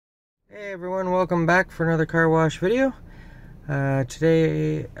Hey everyone, welcome back for another car wash video.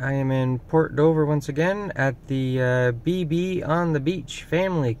 Today I am in Port Dover once again at the BB on the Beach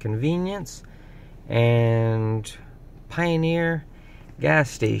Family Convenience and Pioneer gas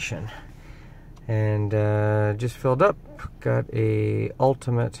station. And just filled up, got a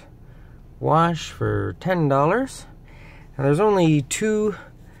ultimate wash for $10. And there's only two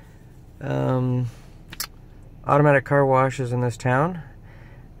automatic car washes in this town.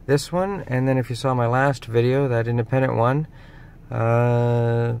 This one, and then if you saw my last video, that independent one,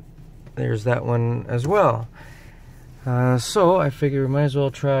 there's that one as well. So I figure we might as well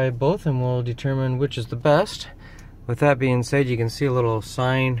try both and we'll determine which is the best. With that being said, you can see a little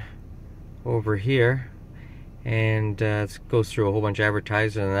sign over here, and it goes through a whole bunch of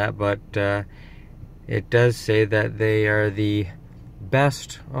advertising and that, but it does say that they are the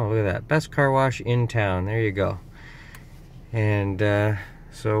best, oh look at that, best car wash in town. There you go. And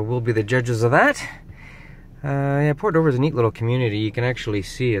so we'll be the judges of that. Yeah, Port Dover is a neat little community. You can actually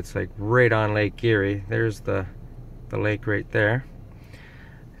see it's like right on Lake Erie. There's the lake right there,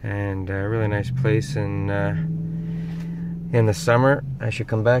 and a really nice place. And in the summer, I should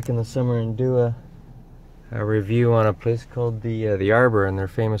come back in the summer and do a review on a place called the Arbor, and they're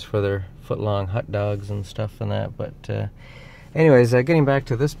famous for their foot-long hot dogs and stuff and that. But anyways, getting back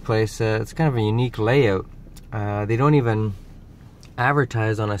to this place, it's kind of a unique layout. They don't even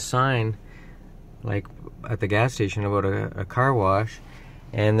advertise on a sign like at the gas station about a car wash.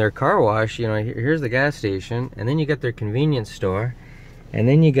 And their car wash, you know, here's the gas station, and then you got their convenience store, and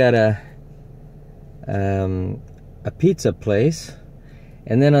then you got a pizza place,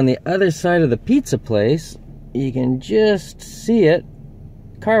 and then on the other side of the pizza place you can just see it,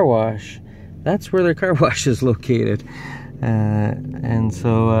 car wash. That's where their car wash is located. And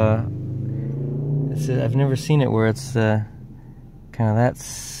so I've never seen it where it's kind of that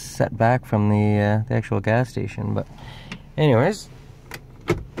set back from the actual gas station. But anyways,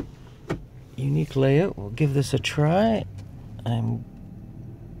 unique layout. We'll give this a try. I'm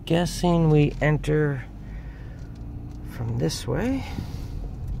guessing we enter from this way.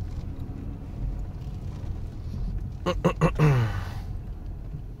 Get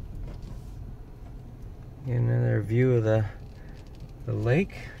another view of the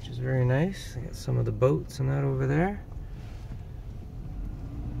lake, which is very nice. I got some of the boats and that over there.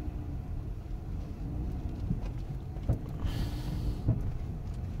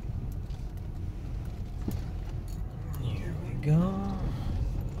 Here we go.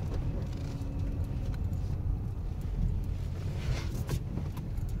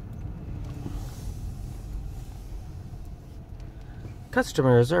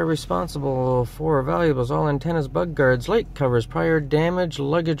 Customers are responsible for valuables, all antennas, bug guards, light covers, prior damage,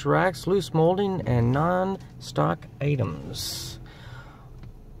 luggage racks, loose molding, and non-stock items.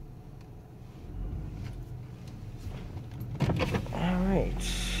 Alright.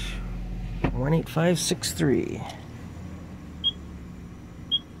 18563.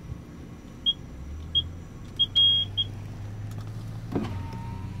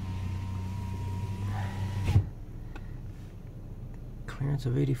 Clearance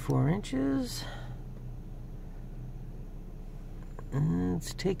of 84 inches. And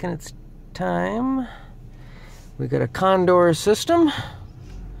it's taking its time. We got a condor system.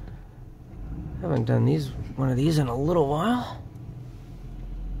 Haven't done one of these in a little while.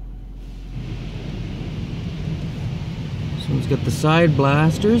 This one's got the side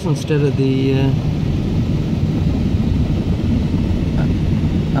blasters instead of the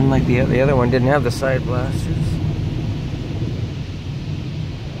unlike the other one didn't have the side blasters.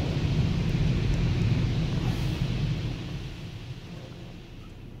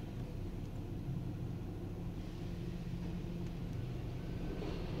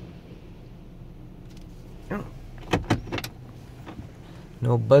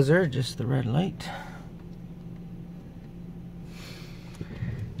 No buzzer, just the red light.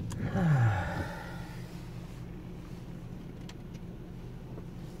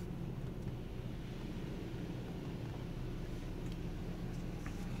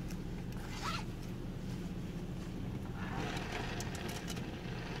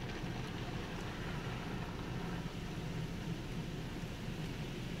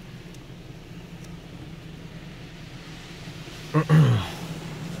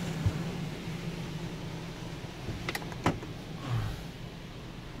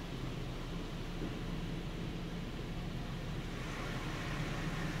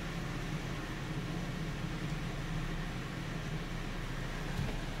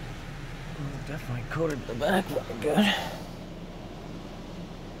 Definitely coated the back very good. Here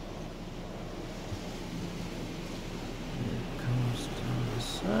it comes down the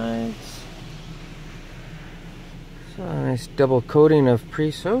side. sides. So a nice double coating of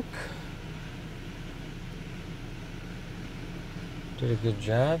pre-soak. Did a good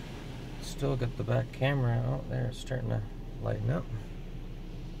job. Still got the back camera out there. It's starting to lighten up.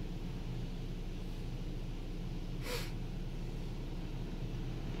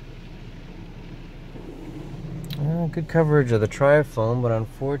 Good coverage of the trifoam, but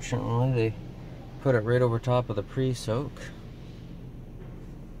unfortunately they put it right over top of the pre-soak.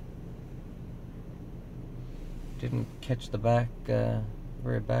 Didn't catch the back,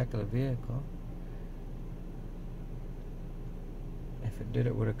 very back of the vehicle. If it did,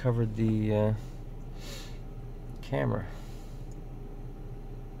 it would have covered the camera.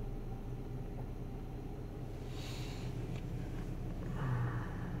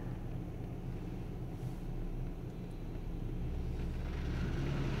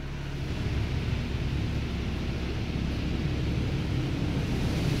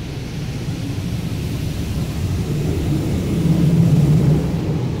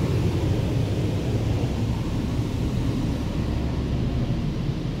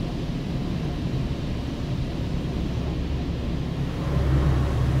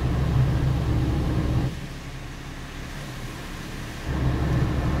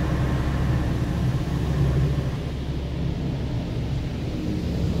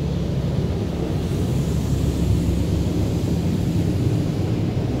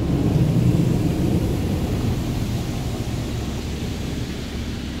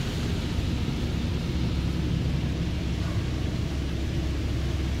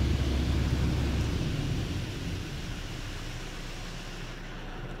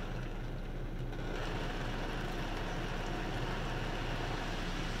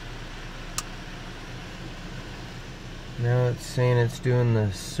 Now it's saying it's doing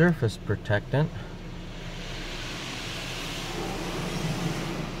the surface protectant.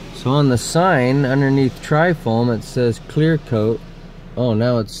 So on the sign underneath trifoam it says clear coat. Oh,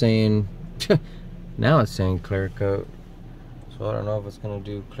 now it's saying now it's saying clear coat. So I don't know if it's going to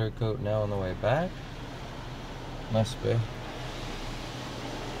do clear coat now on the way back. Must be.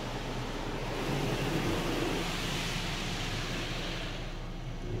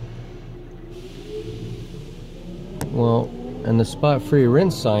 Well, and the spot-free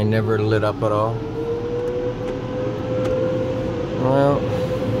rinse sign never lit up at all. Well,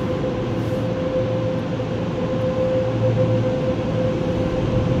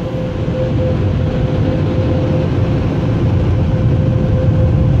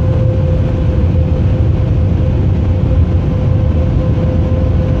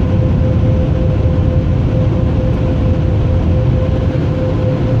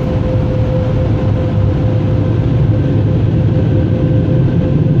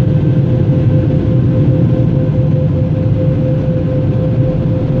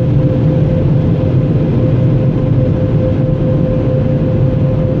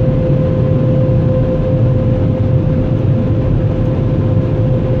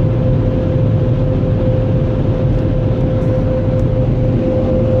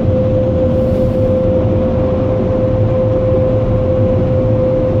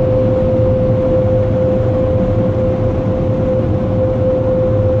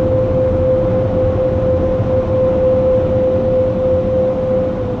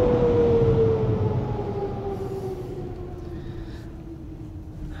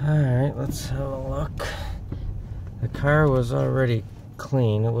 let's have a look. The car was already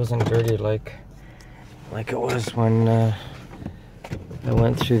clean. It wasn't dirty like it was when I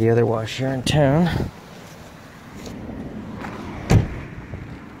went through the other wash here in town.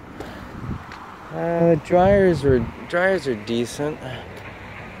 The dryers are decent.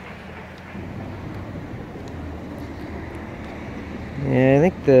 Yeah, I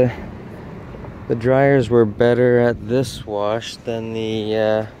think the dryers were better at this wash than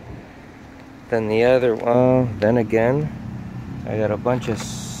the other. Well, then again, I got a bunch of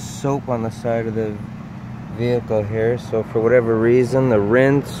soap on the side of the vehicle here, so for whatever reason the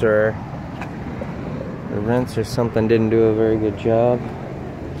rinse or something didn't do a very good job.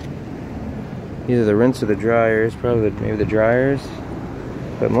 Either the rinse or the dryers, probably maybe the dryers,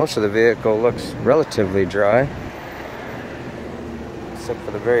 but most of the vehicle looks relatively dry except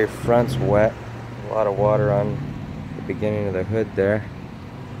for the very front's wet. A lot of water on the beginning of the hood there.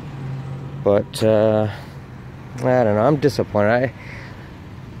 But I don't know, I'm disappointed.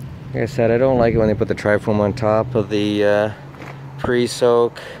 Like I said, I don't like it when they put the trifoam on top of the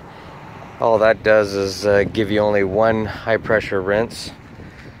pre-soak. All that does is give you only one high pressure rinse,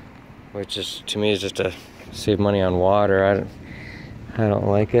 which is, to me, is just to save money on water. I don't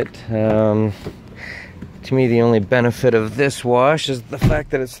like it. To me, the only benefit of this wash is the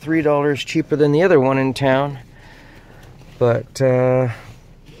fact that it's $3 cheaper than the other one in town. But I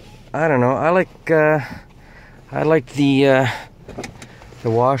don't know. I like the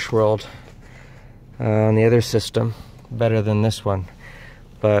Wash World on the other system better than this one.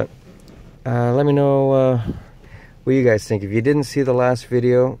 But let me know what you guys think. If you didn't see the last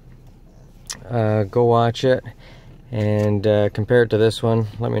video, go watch it and compare it to this one.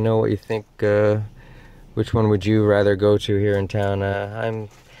 Let me know what you think. Which one would you rather go to here in town?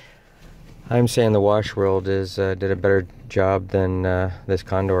 I'm saying the Wash World did a better job than this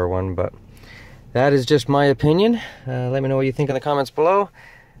Condor one, but that is just my opinion. Let me know what you think in the comments below.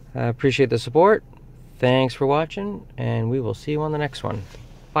 Appreciate the support. Thanks for watching, and we will see you on the next one.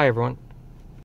 Bye, everyone.